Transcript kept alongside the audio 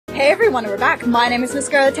Hey everyone, we're back. My name is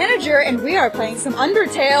MissScarletTanager, and we are playing some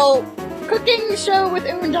Undertale cooking show with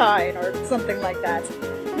Undine, or something like that.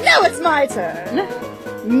 Now it's my turn!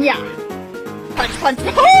 Nya! Punch, punch,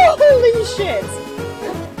 holy shit!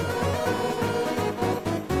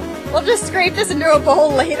 We'll just scrape this into a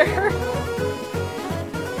bowl later.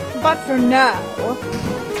 But for now...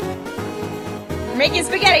 we're making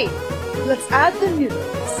spaghetti! Let's add the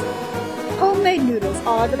noodles. Homemade noodles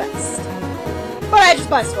are the best. But I just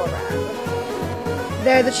buy store brand.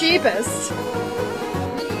 They're the cheapest.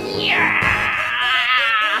 Yeah!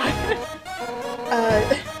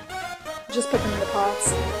 Just put them in the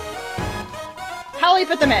pots. How will you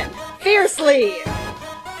put them in? Fiercely!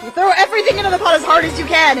 You throw everything into the pot as hard as you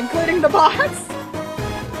can, including the pots.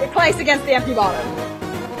 It clanks against the empty bottom.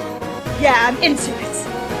 Yeah, I'm into it.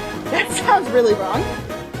 That sounds really wrong.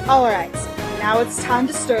 Alright, now it's time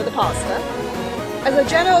to stir the pasta. As a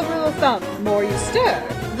general rule of thumb, the more you stir,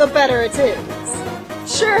 the better it is.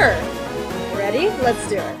 Sure! Ready? Let's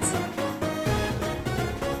do it.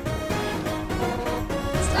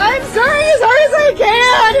 I'm stirring as hard as I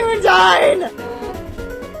can, Undine!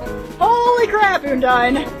 Holy crap,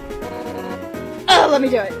 Undine! Oh, let me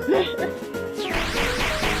do it.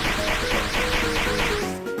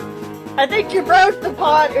 I think you broke the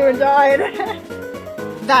pot, Undine.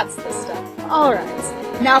 That's the stuff.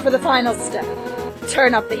 Alright, now for the final step.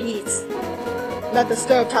 Turn up the heat. Let the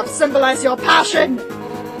stovetop symbolize your passion.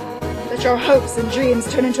 Let your hopes and dreams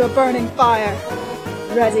turn into a burning fire.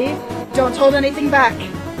 Ready? Don't hold anything back.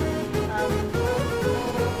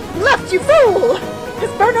 Left, you fool!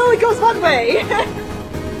 This burn only goes one way!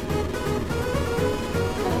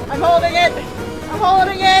 I'm holding it! I'm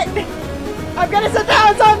holding it! I'm gonna set the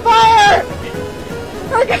house on fire!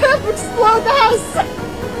 We're gonna explode the house!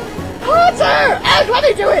 Hunter! Egg, let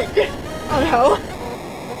me do it! Oh no.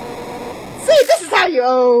 See, this is how you—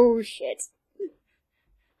 oh shit.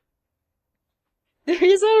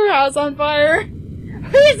 He set her house on fire!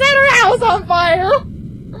 He set her house on fire!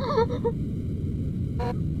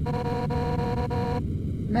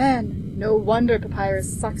 Man, no wonder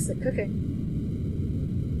Papyrus sucks at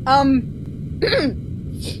cooking.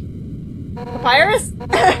 Papyrus?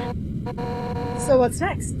 So what's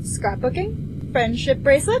next? Scrapbooking? Friendship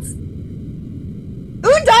bracelets?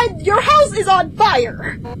 Undine, your house is on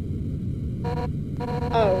fire!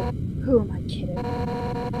 Oh, who am I kidding?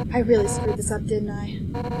 I really screwed this up, didn't I?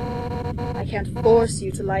 I can't force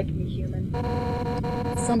you to like me, human.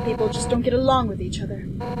 Some people just don't get along with each other.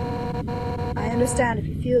 I understand if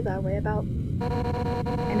you feel that way about me.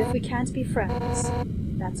 And if we can't be friends,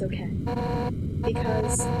 that's okay.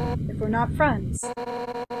 Because if we're not friends,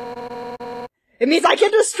 it means I can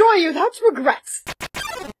destroy you without regret!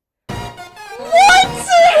 What?!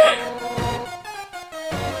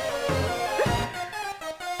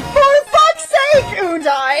 For fuck's sake,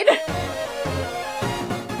 Undine!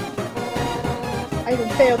 I even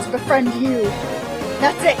failed to befriend you.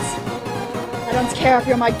 That's it! I don't care if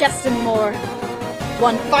you're my guest anymore.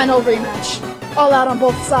 One final rematch. All out on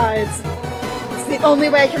both sides. It's the only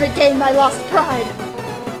way I can regain my lost pride.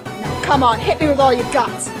 Now come on, hit me with all you've got.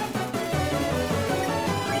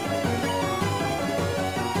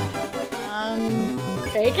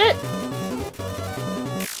 Fake it?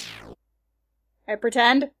 I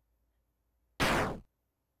pretend?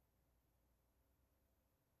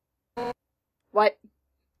 What?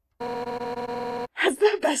 That's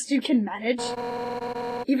the best you can manage?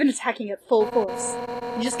 Even attacking at full force,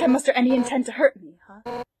 you just can't muster any intent to hurt me, huh?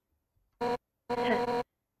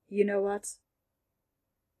 You know what?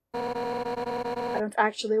 I don't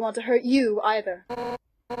actually want to hurt you, either.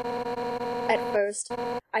 At first,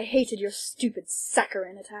 I hated your stupid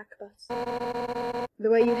saccharine attack, but the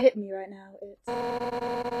way you hit me right now, it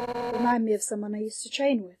reminded me of someone I used to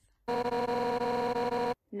train with.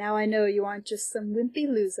 Now I know you aren't just some wimpy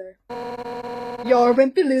loser. You're a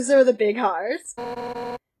wimpy loser with a big heart.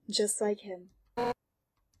 Just like him.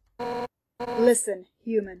 Listen,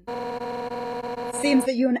 human. Seems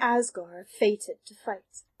that you and Asgore are fated to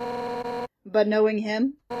fight. But knowing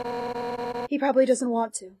him, he probably doesn't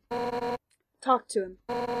want to. Talk to him.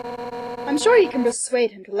 I'm sure you can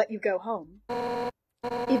persuade him to let you go home.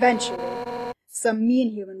 Eventually, some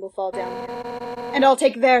mean human will fall down here, and I'll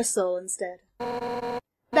take their soul instead.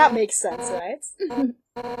 That makes sense, right?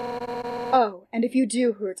 Oh, and if you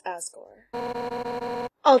do hurt Asgore,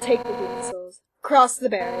 I'll take the human souls, cross the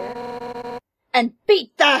barrier, and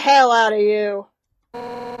beat the hell out of you!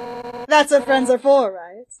 That's what friends are for,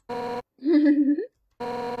 right?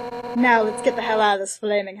 Now let's get the hell out of this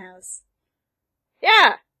flaming house.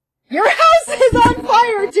 Yeah! Your house is on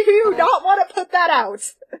fire! Do you not want to put that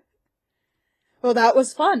out? Well, that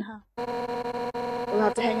was fun, huh? We'll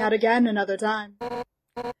have to hang out again another time.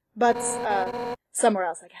 But, somewhere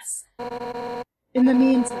else, I guess. In the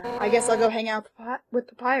meantime, I guess I'll go hang out with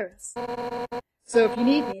Papyrus. So if you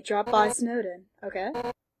need me, drop by Snowden, okay?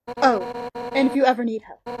 Oh, and if you ever need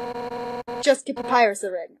help, just give Papyrus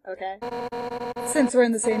a ring, okay? Since we're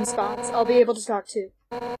in the same spots, I'll be able to talk too.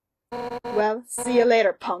 Well, see you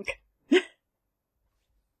later, punk.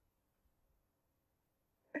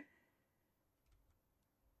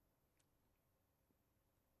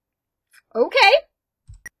 Okay.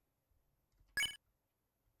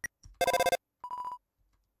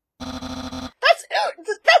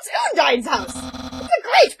 That's Undyne's house. It's a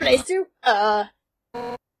great place to,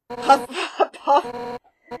 puff, puff.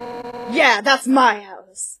 Yeah, that's my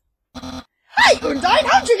house. Hi, Undyne,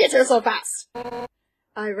 how'd you get here so fast?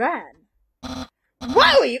 I ran.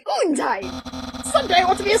 Wowie, Undyne! Someday I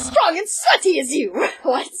want to be as strong and sweaty as you!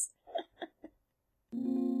 What?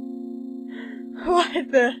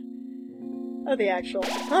 What the actual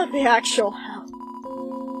hell?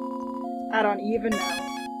 I don't even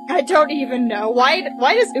know. Why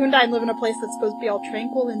does Undyne live in a place that's supposed to be all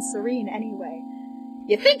tranquil and serene anyway?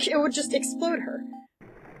 You think it would just explode her.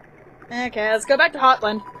 Okay, let's go back to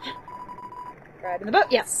Hotland. Ride in the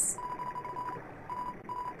boat, yes.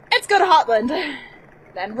 Let's go to Hotland.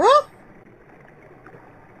 Then we're off.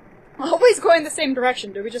 Always going the same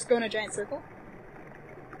direction. Do we just go in a giant circle?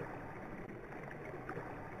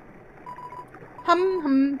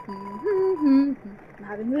 I'm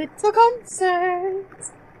having little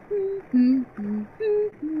concerts.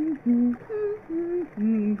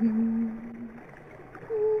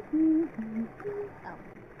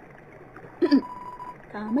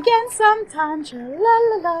 Come again sometime,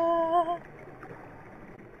 cha-la-la-la.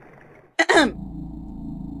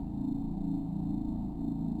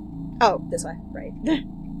 Oh, this way, right.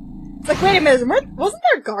 It's like, wait a minute, wasn't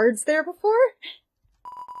there guards there before?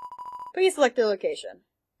 Please select the location.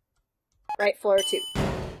 Right, floor 2.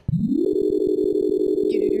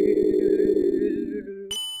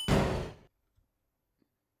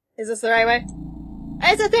 Is this the right way?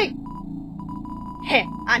 It's a thing! Hey,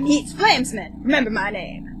 I'm Heat's Flamesman. Remember my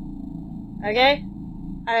name. Okay?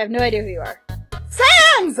 I have no idea who you are.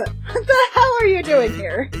 Sans! What the hell are you doing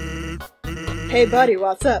here? Hey buddy,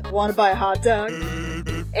 what's up? Wanna buy a hot dog?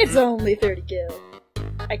 It's only 30 gil.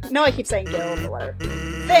 I know I keep saying gil, but whatever.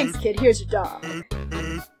 Thanks, kid. Here's your dog.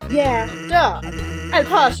 Yeah, dog. El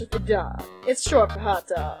Pasha for dog. It's short for hot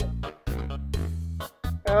dog.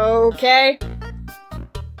 Okay.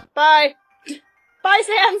 Bye. Bye,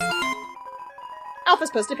 Sans.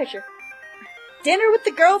 Alpha's posted a picture. Dinner with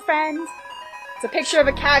the girlfriend. It's a picture of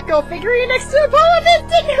a cat girl figurine next to a bowl of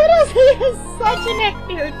instant noodles. He is such a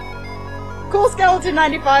neckbeard. Cool Skeleton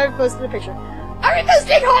 95 posted a picture. Are we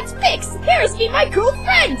posting hot pics? Here's me, my cool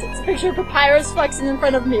friend! It's a picture of Papyrus flexing in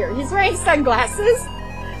front of a mirror. He's wearing sunglasses.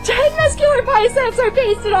 Giant muscular biceps are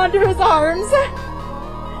pasted onto his arms.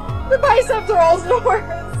 The biceps are also wearing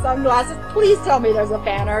sunglasses. Please tell me there's a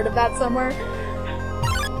fan art of that somewhere.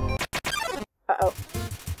 Uh-oh.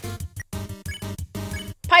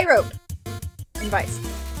 Pyrope. Invite.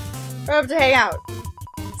 We're up to hang out.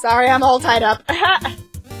 Sorry, I'm all tied up.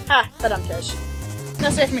 Ha, but I'm fish. No,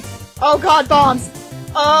 stay from me. Oh god, bombs!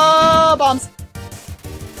 Oh, bombs!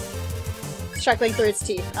 It's chuckling through its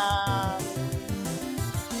teeth.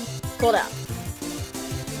 Cool down.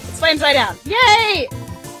 It's flames die down. Yay!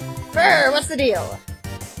 Brr, what's the deal?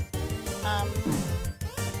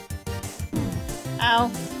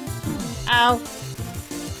 Ow. Ow.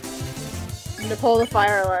 I'm gonna pull the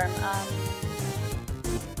fire alarm.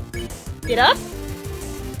 Get up?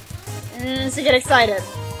 To get excited.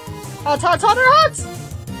 Hot, hot, hot, hot!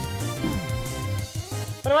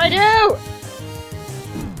 What do I do?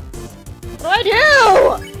 What do I do?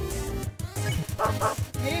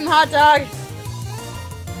 Eating hot dog.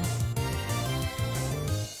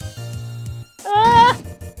 Ah!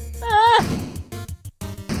 Ah!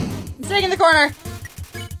 I'm sitting in the corner.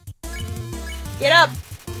 Get up!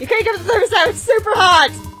 You can't get up to the thermostat, it's super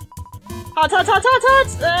hot! Hot, hot, hot, hot, hot!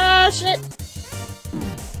 Ah, shit!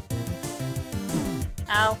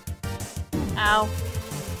 Ow. Ow.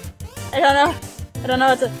 I don't know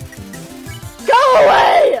what to... Go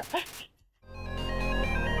away!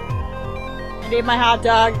 I need my hot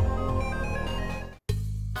dog.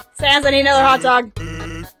 Sans, I need another hot dog.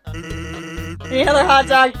 I need another hot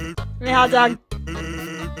dog. Give me a hot dog.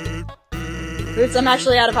 Oops, I'm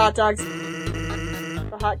actually out of hot dogs.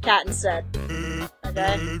 A hot cat instead.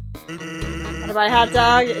 Okay. Wanna buy a hot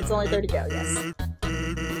dog? It's only 30 go, yes.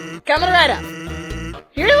 Coming right up.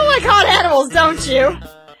 You really like hot animals, don't you?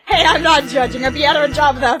 Hey, I'm not judging. I'd be out of a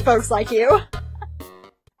job without folks like you.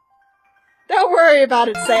 worry about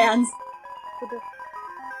it, Sans.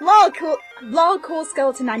 Lol, cool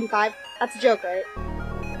skeleton 95. That's a joke, right?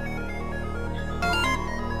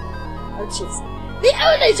 Oh, jeez. The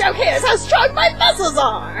only joke here is how strong my muscles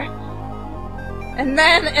are! And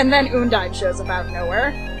then Undine shows up out of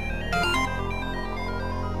nowhere.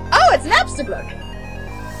 Oh, it's an Absterbook!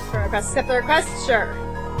 Can I request accept the request? Sure.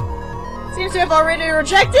 Seems to have already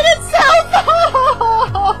rejected itself!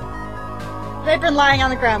 They've been lying on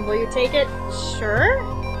the ground. Will you take it? Sure?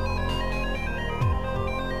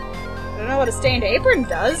 I don't know what a stained apron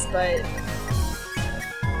does, but...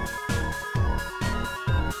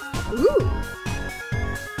 Ooh!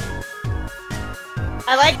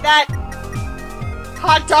 I like that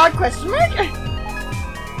hot dog question mark.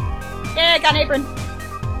 Yeah, I got an apron.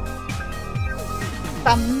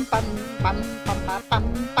 Bum bum bum bum bum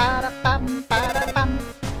bum bum bum.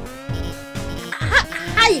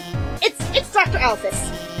 Hi, it's Dr. Alphys.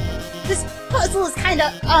 This puzzle is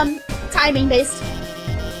kinda timing based.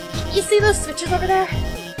 You see those switches over there?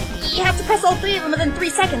 You have to press all 3 of them within 3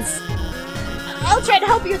 seconds. I'll try to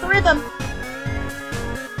help you with the rhythm.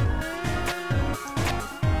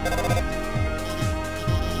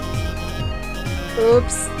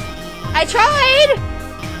 Oops. I tried!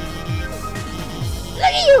 Look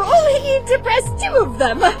at you! Only need to press 2 of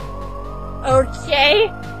them!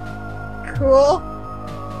 Okay. Cool.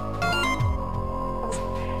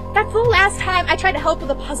 That's the last time I tried to help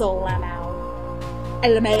with a puzzle, LMAO.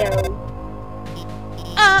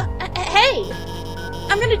 Hey!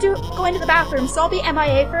 I'm gonna go into the bathroom, so I'll be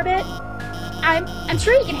MIA for a bit. I'm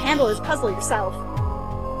sure you can handle this puzzle yourself.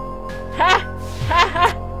 Ha! Ha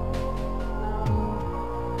ha!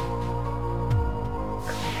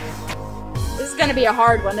 This is gonna be a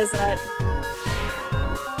hard one, isn't it?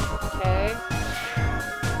 Okay.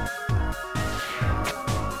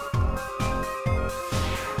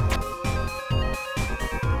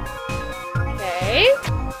 Okay.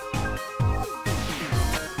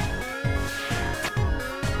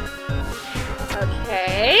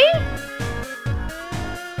 Okay.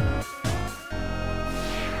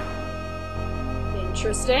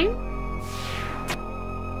 Interesting.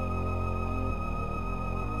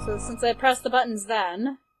 So since I pressed the buttons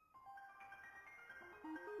then,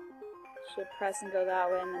 should press and go that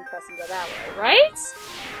way and then press and go that way, right?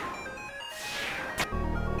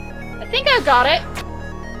 I think I got it.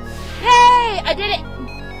 Hey! I did it!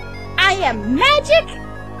 I am magic!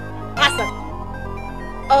 Awesome.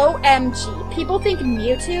 OMG. People think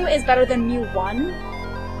Mewtwo is better than Mew 1?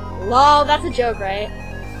 Lol, that's a joke, right?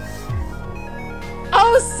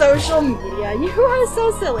 Oh, social media. You are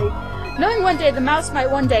so silly. Knowing one day the mouse might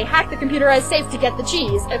one day hack the computerized safe to get the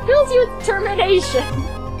cheese, it fills you with determination.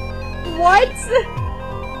 What?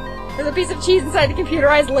 There's a piece of cheese inside the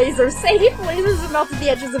computerized laser safe. Lasers have melted the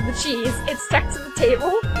edges of the cheese. It's stuck to the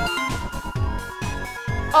table.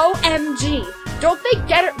 OMG. Don't they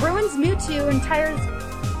get it? Ruins Mewtwo's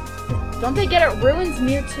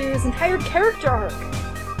entire character arc.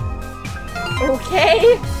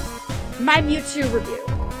 Okay. My Mewtwo review.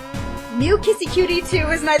 Mew Kissy Cutie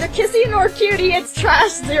 2 is neither kissy nor cutie, it's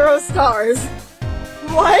trash 0 stars.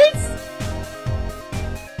 What?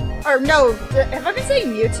 Or no, have I been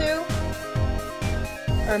saying Mewtwo?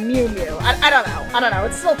 Or Mew Mew? I don't know. I don't know.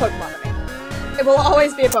 It's still a Pokemon to me. It will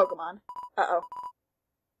always be a Pokemon. Uh-oh.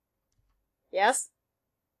 Yes?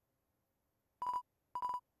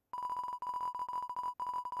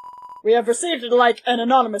 We have received, like, an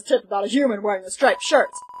anonymous tip about a human wearing a striped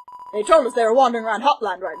shirt. They told us they were wandering around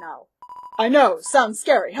Hotland right now. I know, sounds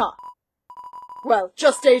scary, huh? Well,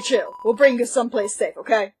 just stay chill. We'll bring you someplace safe,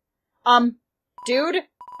 okay? Dude,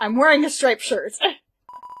 I'm wearing a striped shirt.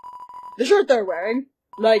 The shirt they're wearing,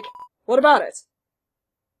 like, what about it?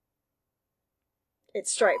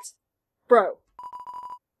 It's striped. Bro,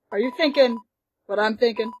 are you thinking what I'm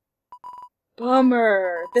thinking?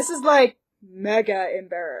 Bummer. This is, like, mega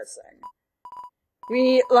embarrassing.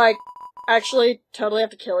 We, like, actually totally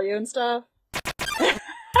have to kill you and stuff.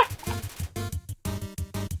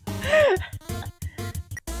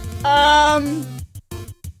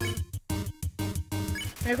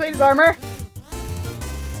 Can I clean his armor?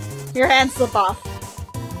 Your hands slip off.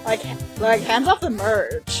 Like hands off the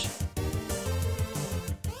merge.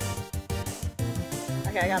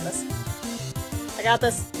 Okay, I got this. I got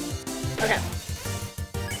this. Okay.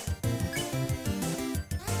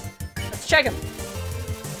 Let's check him.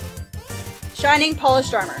 Shining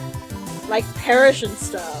polished armor. Like Parrish and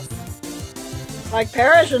stuff. Like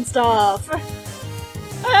Parrish and stuff.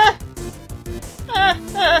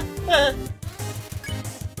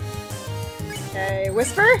 Okay,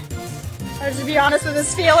 Whisper? Or to be honest with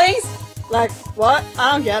his feelings? Like, what?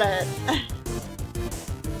 I don't get it.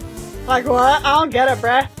 Like what? I don't get it,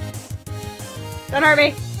 bruh. Don't hurt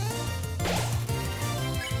me.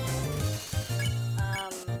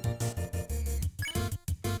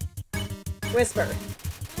 Whisper.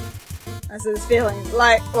 That's his feelings.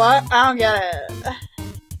 Like, what? I don't get it.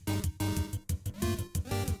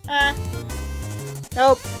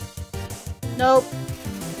 Nope. Nope.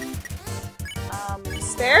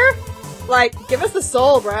 Stare? Like, give us the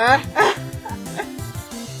soul, bruh.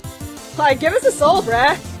 Like, give us the soul,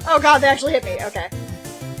 bruh. Oh god, they actually hit me. Okay.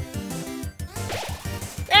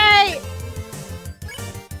 Hey!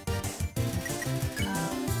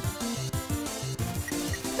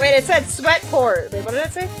 Wait, it said sweat pores. Wait, what did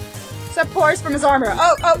it say? Sweat pores from his armor.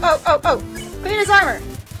 Oh! Clean his armor!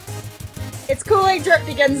 Its cooling dirt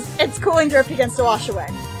begins to wash away.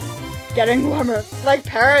 Getting warmer. Like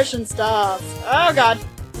perish and stuff. Oh god.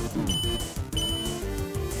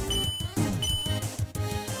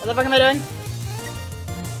 What the fuck am I doing?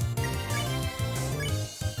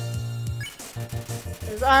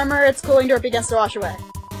 His armor, its cooling dirt begins to wash away.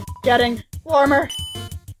 Getting warmer.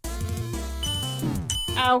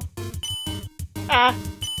 Ow.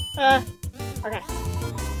 Okay.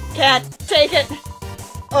 Can't take it.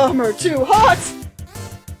 Armor too hot!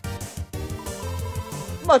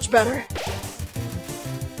 Much better.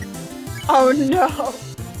 Oh no.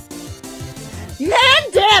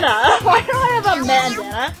 Mandana! Why do I have a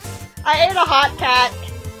mandana? I ate a hot cat.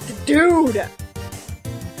 Dude!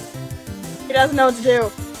 He doesn't know what to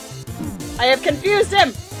do. I have confused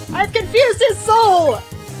him! I've confused his soul!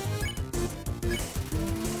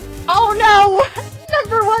 Oh no!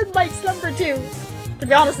 Number 1 likes number 2. To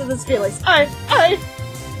be honest with his feelings. Uh-oh.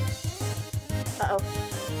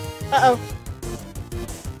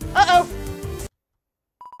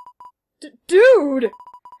 Dude!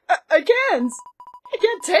 I can't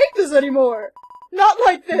take this anymore! Not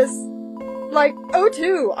like this! Like,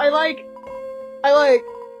 O2, I like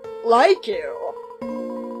you.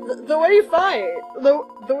 The way you fight,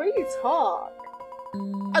 the way you talk.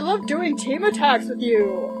 I love doing team attacks with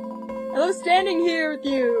you. I love standing here with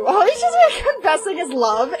you. Oh, he's just like confessing his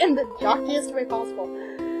love in the jockiest way possible.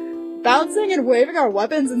 Bouncing and waving our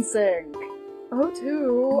weapons in sync.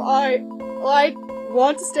 O2, I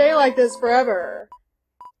want to stay like this forever. ...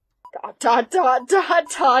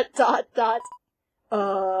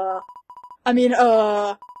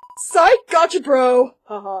 Psych, gotcha, bro!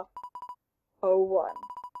 Haha. 01.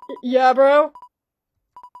 Yeah, bro?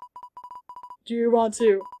 Do you want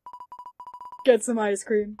to get some ice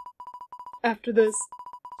cream after this?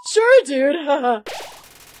 Sure, dude! Haha.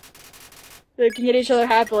 Looking at each other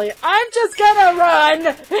happily. I'm just gonna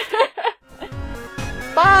run!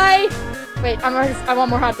 Bye! Wait, I want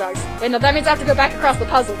more hot dogs. Wait, no, that means I have to go back across the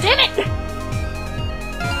puzzle. Damn it!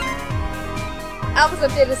 Alpha's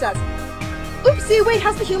updated says, oopsie, wait,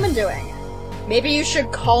 how's the human doing? Maybe you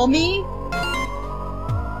should call me?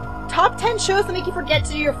 Top 10 shows that make you forget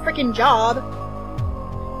to do your frickin' job.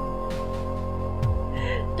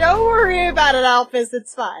 Don't worry about it, Alphys,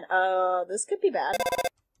 it's fine. This could be bad.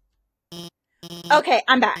 Okay,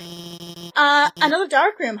 I'm back. Another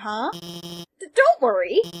dark room, huh? Don't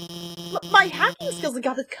worry. My hacking skills have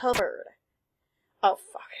got it covered. Oh,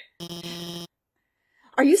 fuck.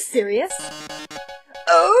 Are you serious?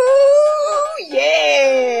 Oh,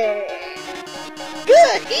 yeah!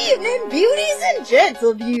 Good evening, beauties and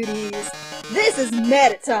gentle beauties. This is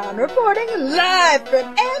Metaton reporting live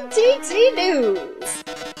from MTT News.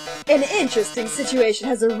 An interesting situation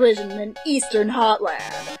has arisen in Eastern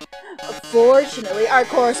Hotland. Fortunately, our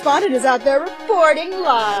correspondent is out there reporting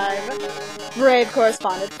live. Brave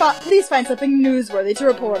correspondent, please find something newsworthy to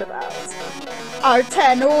report about. Our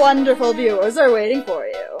 10 wonderful viewers are waiting for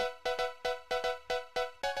you.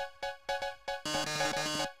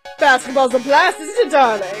 Basketball's a blast, isn't it,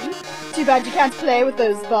 darling? Too bad you can't play with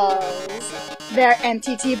those balls. They're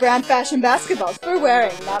MTT brand fashion basketballs for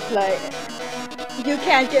wearing, not playing. You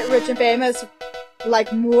can't get rich and famous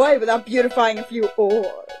like moi without beautifying a few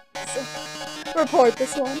orbs. Report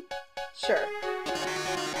this one? Sure.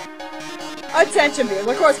 Attention viewers,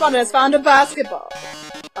 our correspondent has found a basketball.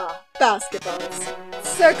 Basketballs.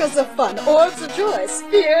 Circles of fun, orbs of joy,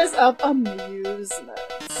 spheres of amusement.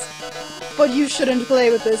 But you shouldn't play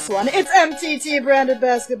with this one. It's MTT branded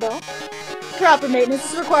basketball. Proper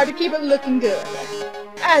maintenance is required to keep it looking good.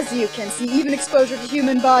 As you can see, even exposure to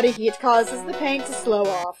human body heat causes the paint to slow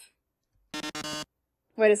off.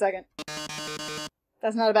 Wait a second.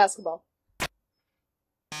 That's not a basketball.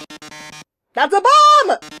 That's a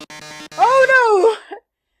bomb! Oh no!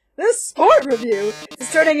 This sport review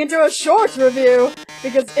is turning into a short review,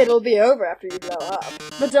 because it'll be over after you blow up.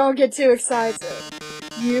 But don't get too excited.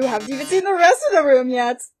 You haven't even seen the rest of the room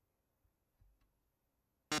yet.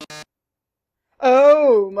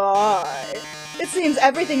 Oh my. It seems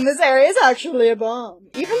everything in this area is actually a bomb.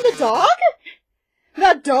 Even the dog?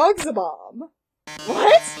 That dog's a bomb.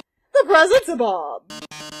 What? The present's a bomb.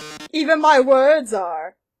 Even my words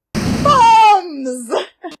are bombs!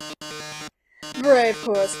 Brave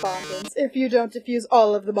correspondents, if you don't defuse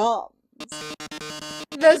all of the bombs.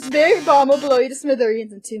 This big bomb will blow you to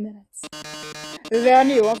smithereens in 2 minutes. Then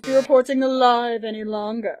you won't be reporting alive any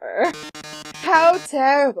longer. How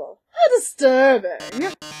terrible. How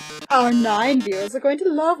disturbing. Our 9 viewers are going to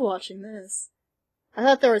love watching this. I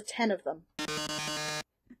thought there were 10 of them.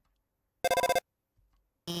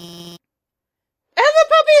 And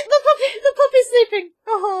the puppy's sleeping.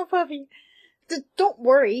 Oh, puppy. Don't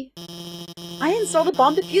worry. I installed a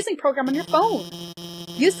bomb defusing program on your phone.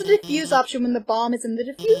 Use the defuse option when the bomb is in the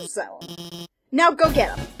defuse zone. Now go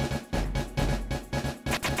get him.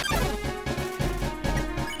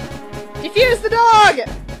 Defuse the dog!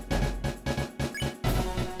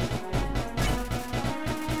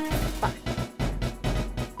 Fuck.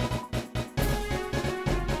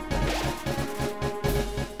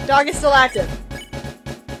 Dog is still active.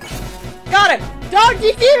 Got him! Dog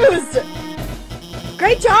defused!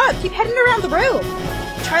 Great job! Keep heading around the room!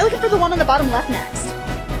 Try looking for the one on the bottom left next.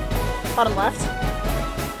 Bottom left?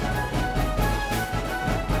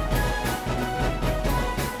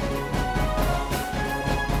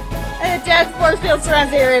 And a dead force field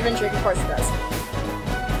surrounds the area of intrigue, of course it does.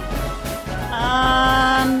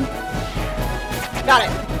 Got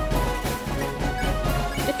it.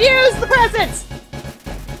 Defuse the present!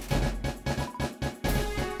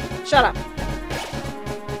 Shut up.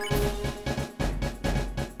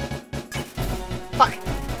 Fuck.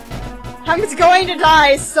 I'm going to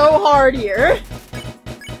die so hard here.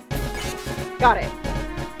 Got it.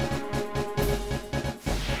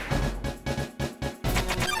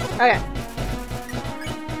 Okay.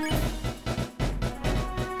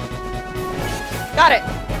 Got it.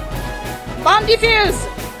 Bomb defuse!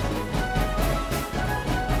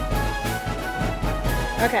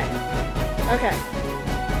 Okay. Okay.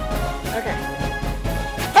 Okay.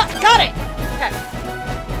 Ah, got it! Okay.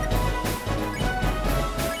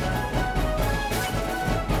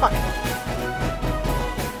 Fuck.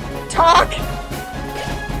 Talk!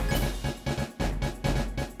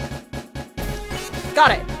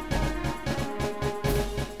 Got it.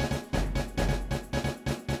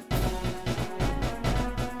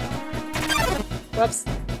 Whoops.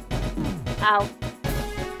 Ow.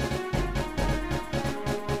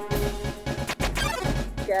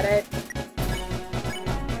 Get it.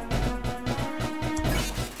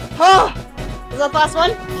 Oh! Is that the last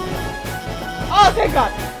one? Oh, thank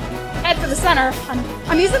God! Head for the center.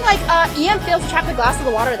 I'm using, like, EM fields to trap the glass of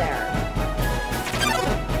the water there.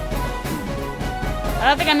 I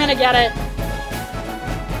don't think I'm gonna get it.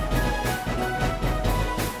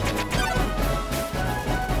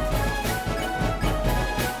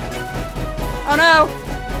 Oh no!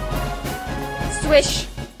 Swish.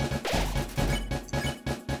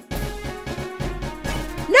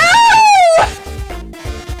 No!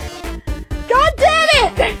 God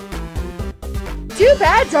damn it! Too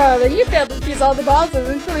bad, darling. You failed to defuse all the bombs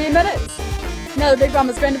within 3 minutes. Now the big bomb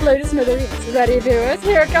is going to blow to smithereens. Ready, viewers?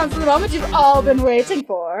 Here comes the moment you've all been waiting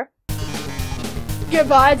for.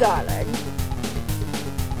 Goodbye, darling.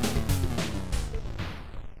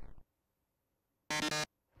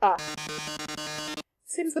 Ah.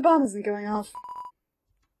 Seems the bomb isn't going off.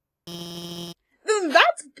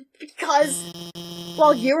 That's because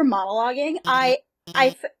while you were monologuing, I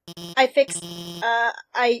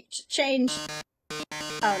changed.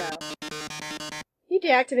 Oh no. You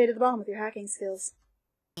deactivated the bomb with your hacking skills.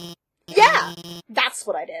 Yeah! That's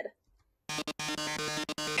what I did.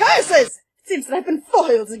 Curses! It seems that I've been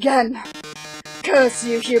foiled again. Curse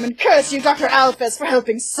you, human. Curse you, Dr. Alphys, for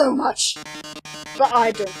helping so much. But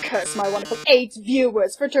I don't curse my wonderful 8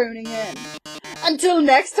 viewers for tuning in. Until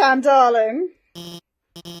next time, darling.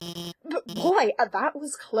 But boy, that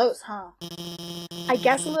was close, huh? I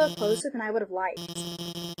guess a little closer than I would have liked.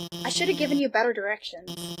 I should have given you better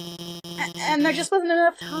directions. And there just wasn't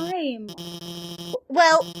enough time.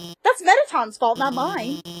 Well, that's Metaton's fault, not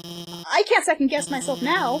mine. I can't second guess myself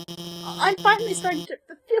now. I'm finally starting to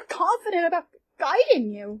feel confident about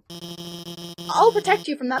guiding you. I'll protect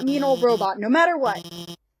you from that mean old robot, no matter what.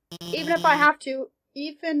 Even if I have to,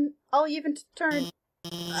 I'll even turn...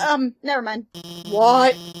 never mind.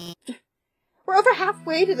 What? We're over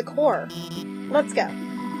halfway to the core. Let's go.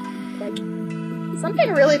 Like,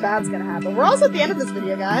 something really bad's gonna happen. We're also at the end of this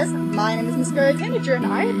video, guys. My name is MissScarletTanager, and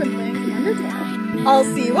I have been playing the Undertale. I'll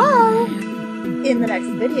see you all in the next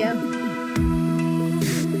video.